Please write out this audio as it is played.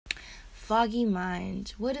foggy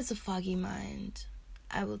mind. What is a foggy mind?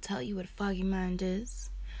 I will tell you what a foggy mind is.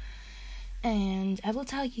 And I will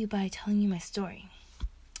tell you by telling you my story.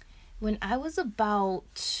 When I was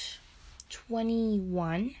about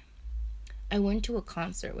 21, I went to a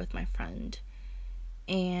concert with my friend.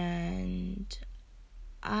 And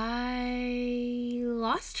I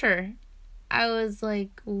lost her. I was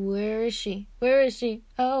like, where is she? Where is she?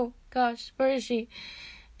 Oh, gosh, where is she?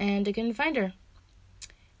 And I couldn't find her.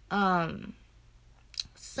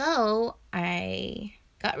 So I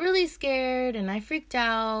got really scared and I freaked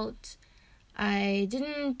out. I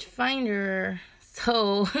didn't find her,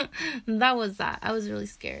 so that was that. I was really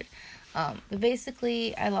scared. But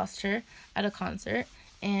basically, I lost her at a concert,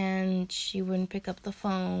 and she wouldn't pick up the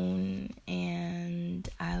phone, and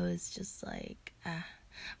I was just like, ah.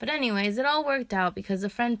 But anyways, it all worked out because a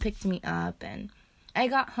friend picked me up, and I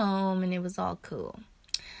got home, and it was all cool.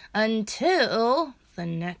 Until the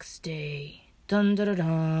next day. Dun, dun, dun,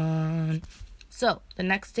 dun. So, the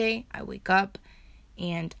next day, I wake up,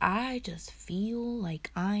 and I just feel like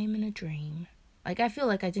I'm in a dream. Like, I feel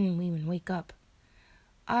like I didn't even wake up.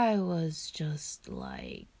 I was just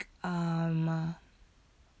like,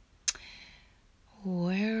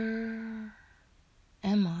 where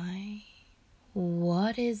am I?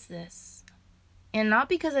 What is this? And not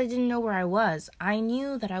because I didn't know where I was. I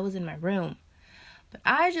knew that I was in my room. But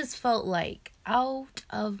I just felt like out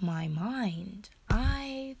of my mind.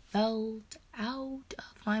 I felt out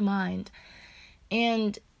of my mind.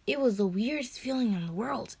 And it was the weirdest feeling in the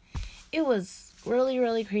world. It was really,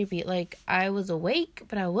 really creepy. Like, I was awake,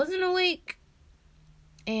 but I wasn't awake.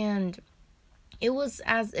 And it was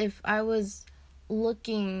as if I was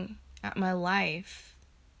looking at my life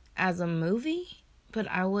as a movie, but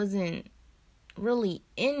I wasn't really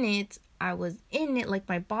in it. I was in it, like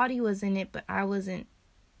my body was in it, but I wasn't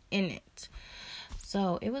in it.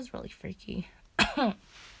 So it was really freaky.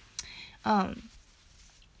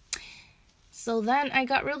 So then I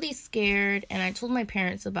got really scared, and I told my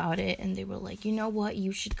parents about it, and they were like, you know what,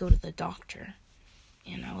 you should go to the doctor.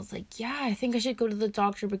 And I was like, yeah, I think I should go to the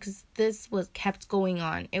doctor because this kept going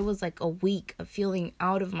on. It was like a week of feeling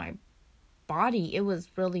out of my body. It was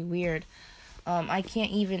really weird. I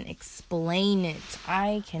can't even explain it.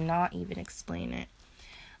 I cannot even explain it.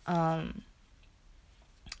 I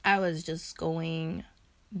was just going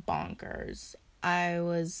bonkers. I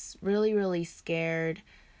was really, really scared.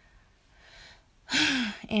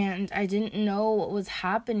 And I didn't know what was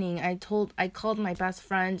happening. I called my best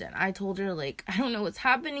friend and I told her, like, I don't know what's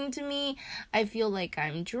happening to me. I feel like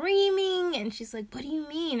I'm dreaming. And she's like, what do you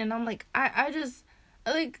mean? And I'm like, I just,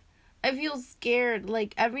 like, I feel scared.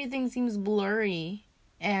 Like, everything seems blurry.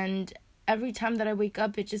 And every time that I wake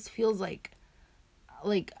up, it just feels like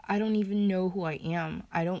I don't even know who I am.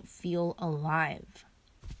 I don't feel alive.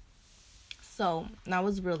 So, that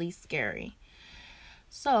was really scary.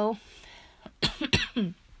 So,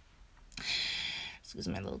 excuse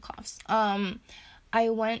my little coughs. I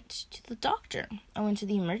went to the doctor. I went to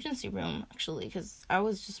the emergency room, actually, because I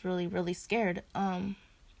was just really, really scared.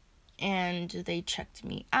 And they checked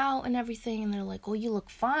me out and everything, and they're like, oh, you look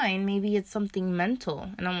fine. Maybe it's something mental.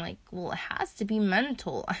 And I'm like, well, it has to be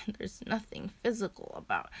mental. There's nothing physical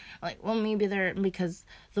about it. Like, well, maybe because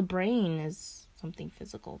the brain is something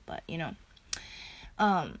physical, but, you know.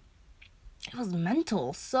 It was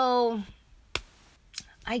mental. So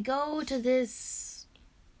I go to this,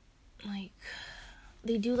 like,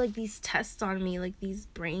 they do, like, these tests on me, like, these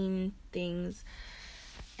brain things,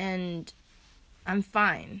 and I'm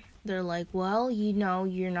fine. They're like, well, you know,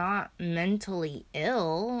 you're not mentally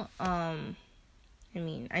ill. I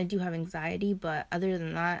mean, I do have anxiety, but other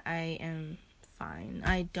than that, I am fine.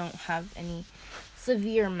 I don't have any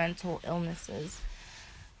severe mental illnesses.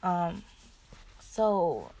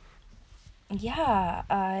 So, yeah,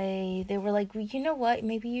 they were like, well, you know what,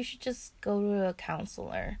 maybe you should just go to a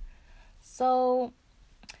counselor. So,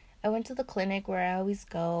 I went to the clinic where I always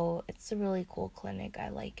go. It's a really cool clinic. I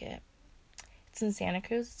like it. It's in Santa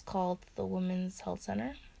Cruz. It's called the Women's Health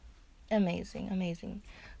Center. Amazing.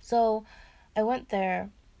 So, I went there,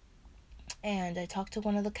 and I talked to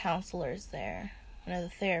one of the counselors there, one of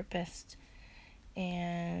the therapists,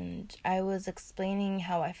 and I was explaining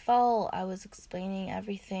how I felt. I was explaining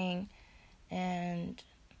everything, and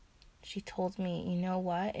she told me, you know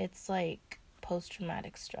what, it's like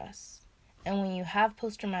post-traumatic stress. And when you have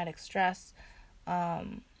post-traumatic stress,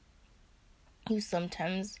 you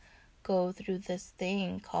sometimes go through this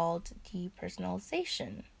thing called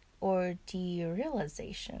depersonalization or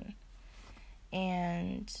derealization.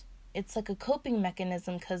 And it's like a coping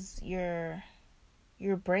mechanism because your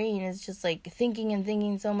brain is just like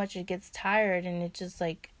thinking so much it gets tired, and it just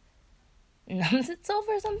like numbs itself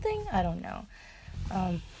or something. I don't know.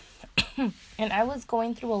 And I was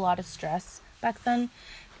going through a lot of stress back then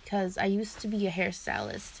because I used to be a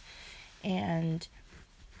hairstylist, and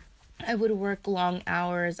I would work long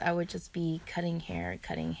hours. I would just be cutting hair.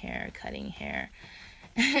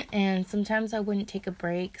 And sometimes I wouldn't take a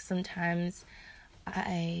break. Sometimes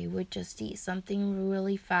I would just eat something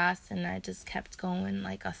really fast, and I just kept going.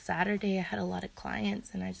 Like a Saturday, I had a lot of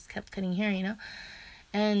clients, and I just kept cutting hair,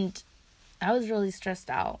 and I was really stressed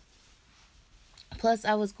out. Plus,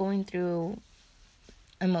 I was going through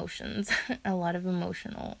emotions, a lot of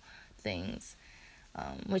emotional things,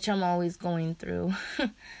 which I'm always going through.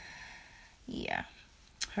 Yeah.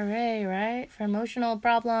 Hooray, right? For emotional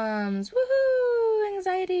problems. Woohoo!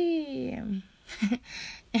 Anxiety.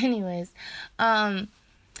 Anyways,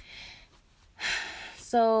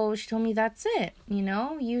 so she told me that's it,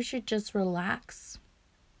 you should just relax.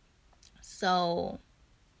 So,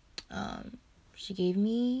 she gave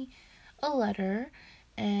me a letter,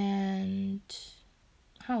 and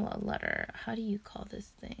how do you call this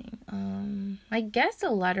thing? I guess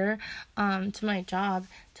a letter, to my job,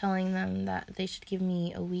 telling them that they should give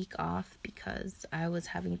me a week off because I was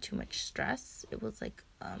having too much stress. It was like,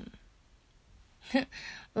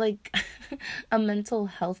 like a mental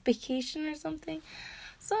health vacation or something.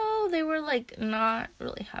 So they were like not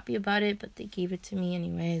really happy about it, but they gave it to me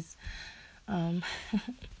anyways.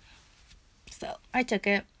 So I took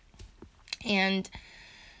it, and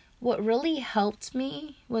what really helped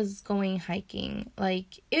me was going hiking.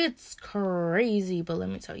 Like, it's crazy, but let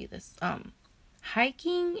me tell you this.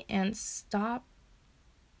 Hiking and stop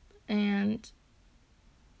the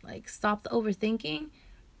overthinking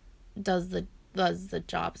does the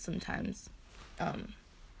job sometimes.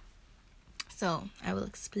 So I will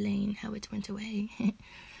explain how it went away.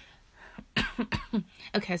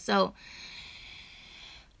 Okay, so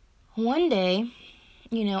one day,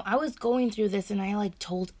 I was going through this, and I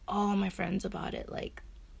told all my friends about it.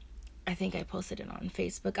 I think I posted it on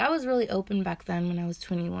Facebook. I was really open back then when I was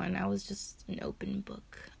 21. I was just an open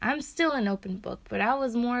book. I'm still an open book, but I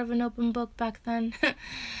was more of an open book back then.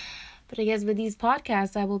 But I guess with these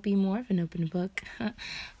podcasts, I will be more of an open book.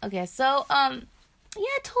 Okay, so, I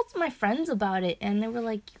told my friends about it, and they were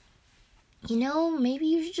like, maybe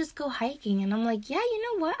you should just go hiking. And I'm like, yeah, you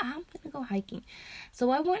know what? I'm going to go hiking. So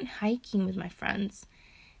I went hiking with my friends,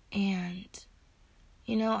 and,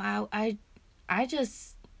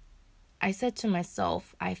 I said to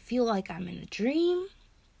myself, I feel like I'm in a dream.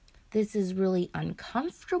 This is really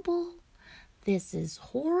uncomfortable. This is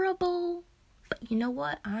horrible. But you know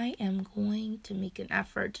what? I am going to make an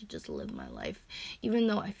effort to just live my life. Even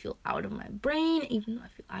though I feel out of my brain, even though I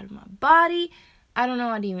feel out of my body. I don't know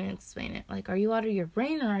how to even explain it. Are you out of your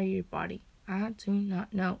brain or out of your body? I do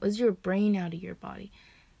not know. Is your brain out of your body?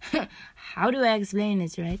 How do I explain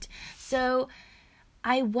this, right? So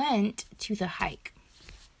I went to the hike.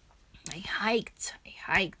 I hiked,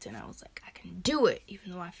 and I was like, I can do it.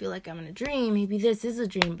 Even though I feel like I'm in a dream. Maybe this is a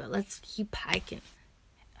dream, but let's keep hiking.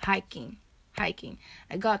 I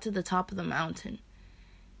got to the top of the mountain,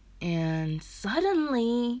 and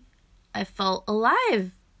suddenly I felt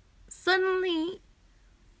alive. Suddenly,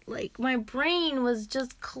 my brain was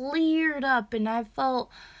just cleared up, and I felt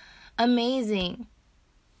amazing.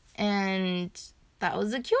 And that was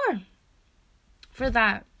the cure for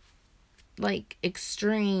that,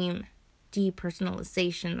 extreme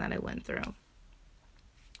depersonalization that I went through.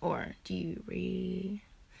 Or there's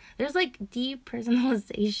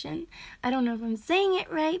depersonalization. I don't know if I'm saying it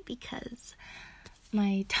right because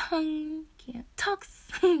my tongue can't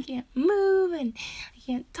move, and I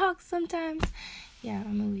can't talk sometimes. Yeah,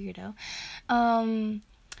 I'm a weirdo.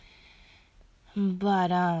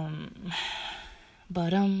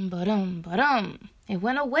 It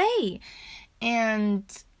went away,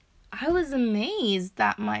 and I was amazed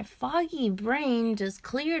that my foggy brain just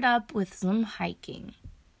cleared up with some hiking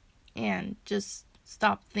and just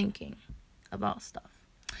stopped thinking about stuff.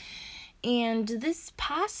 And this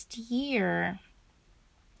past year,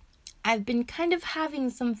 I've been kind of having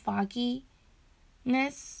some fogginess,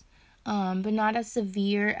 but not as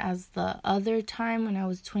severe as the other time when I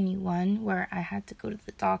was 21, where I had to go to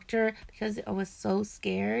the doctor because I was so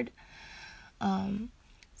scared. So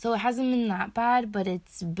it hasn't been that bad, but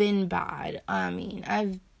it's been bad. I mean,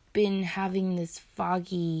 I've been having this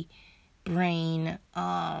foggy brain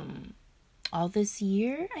all this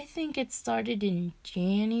year. I think it started in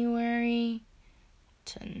January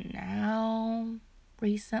to now,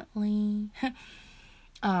 recently.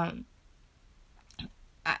 I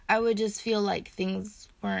would just feel like things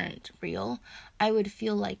weren't real. I would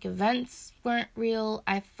feel like events weren't real.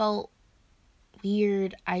 I felt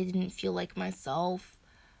weird. I didn't feel like myself.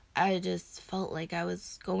 I just felt like I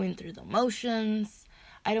was going through the motions.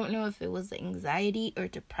 I don't know if it was anxiety or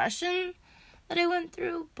depression that I went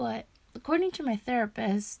through, but according to my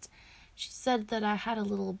therapist, she said that I had a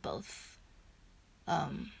little both. So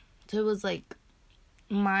it was like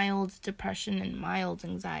mild depression and mild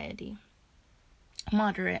anxiety.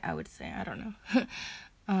 Moderate, I would say. I don't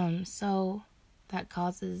know. So that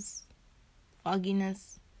causes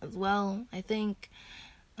fogginess as well, I think.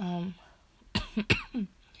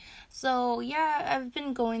 So yeah, I've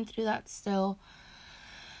been going through that still.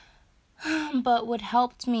 But what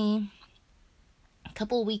helped me a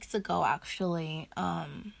couple weeks ago, actually,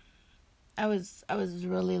 I was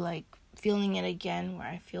really like feeling it again, where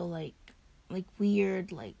I feel like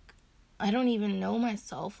weird, like I don't even know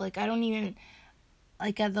myself. Like I don't even,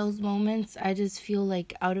 like at those moments, I just feel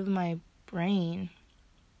like out of my brain,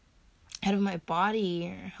 out of my body,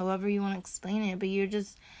 or however you want to explain it. But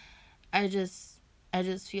I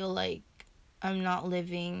just feel like I'm not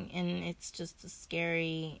living, and it's just a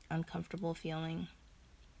scary, uncomfortable feeling.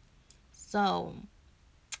 So,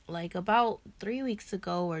 like about 3 weeks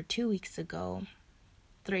ago or 2 weeks ago,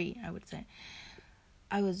 3, I would say,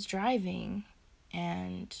 I was driving,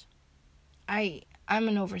 and I'm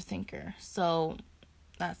an overthinker, so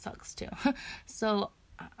that sucks too. So,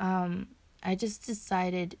 I just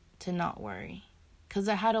decided to not worry, because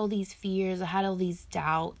I had all these fears, I had all these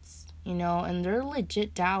doubts, and they're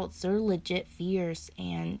legit doubts, they're legit fears,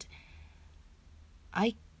 and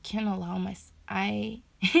I can allow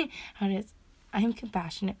I'm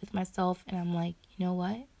compassionate with myself, and I'm like, you know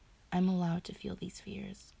what? I'm allowed to feel these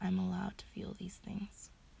fears. I'm allowed to feel these things.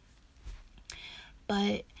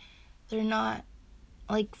 But they're not,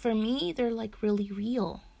 like, for me, they're, like, really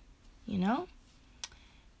real,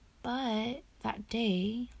 But that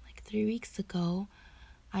day, like 3 weeks ago,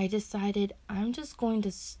 I decided I'm just going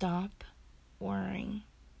to stop worrying.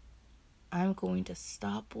 I'm going to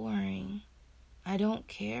stop worrying. I don't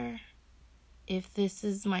care if this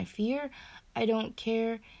is my fear. I don't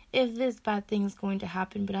care if this bad thing's going to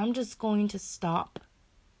happen, but I'm just going to stop.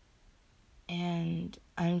 And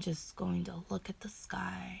I'm just going to look at the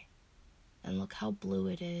sky and look how blue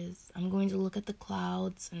it is. I'm going to look at the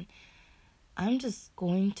clouds, and I'm just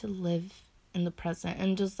going to live in the present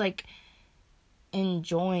and just like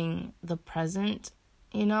enjoying the present,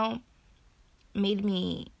 made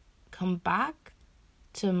me come back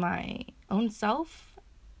to my own self,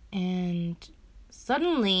 and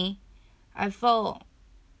suddenly I felt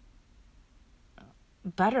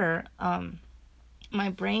better. My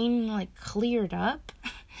brain like cleared up.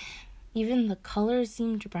 Even the colors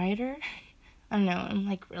seemed brighter. I don't know, I'm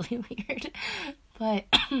like really weird. But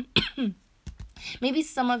maybe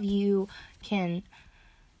some of you can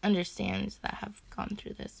understand that have gone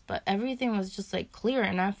through this. But everything was just like clear,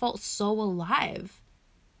 and I felt so alive.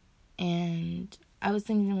 And I was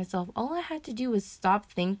thinking to myself, all I had to do was stop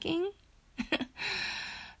thinking.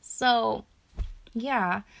 So,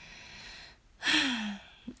 yeah.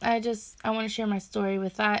 I want to share my story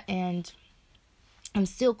with that, and I'm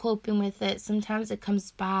still coping with it. Sometimes it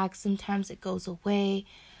comes back, sometimes it goes away,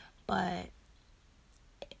 but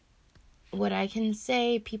what I can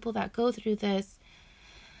say, people that go through this,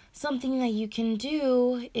 something that you can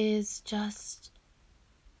do is just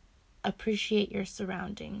appreciate your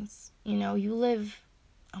surroundings. You live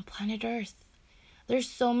on planet Earth. There's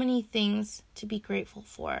so many things to be grateful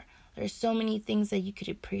for. There's so many things that you could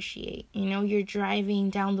appreciate. You're driving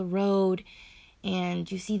down the road and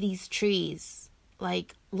you see these trees.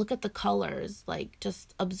 Like, look at the colors. Like,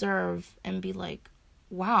 just observe and be like,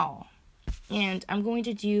 wow. And I'm going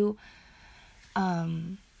to do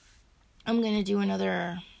another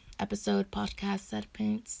episode,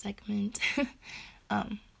 podcast segment.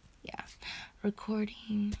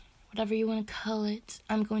 Recording, whatever you want to call it.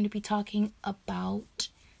 I'm going to be talking about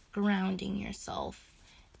grounding yourself.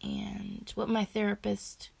 And what my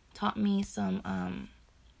therapist taught me, some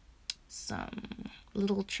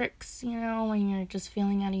little tricks, when you're just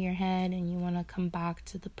feeling out of your head and you want to come back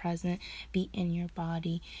to the present, be in your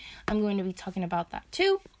body. I'm going to be talking about that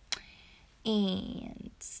too and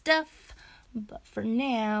stuff. But for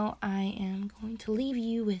now, I am going to leave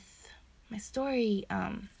you with my story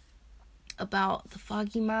about the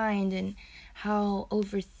foggy mind and how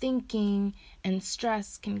overthinking and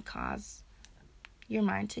stress can cause your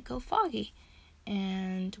mind to go foggy.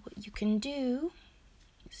 And what you can do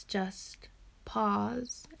is just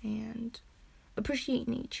pause and appreciate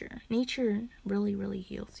nature. Nature really, really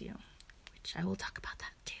heals you, which I will talk about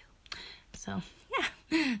that too. So, yeah.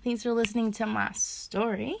 Thanks for listening to my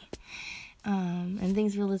story. And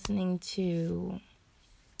thanks for listening to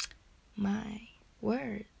my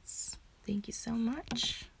words. Thank you so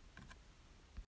much.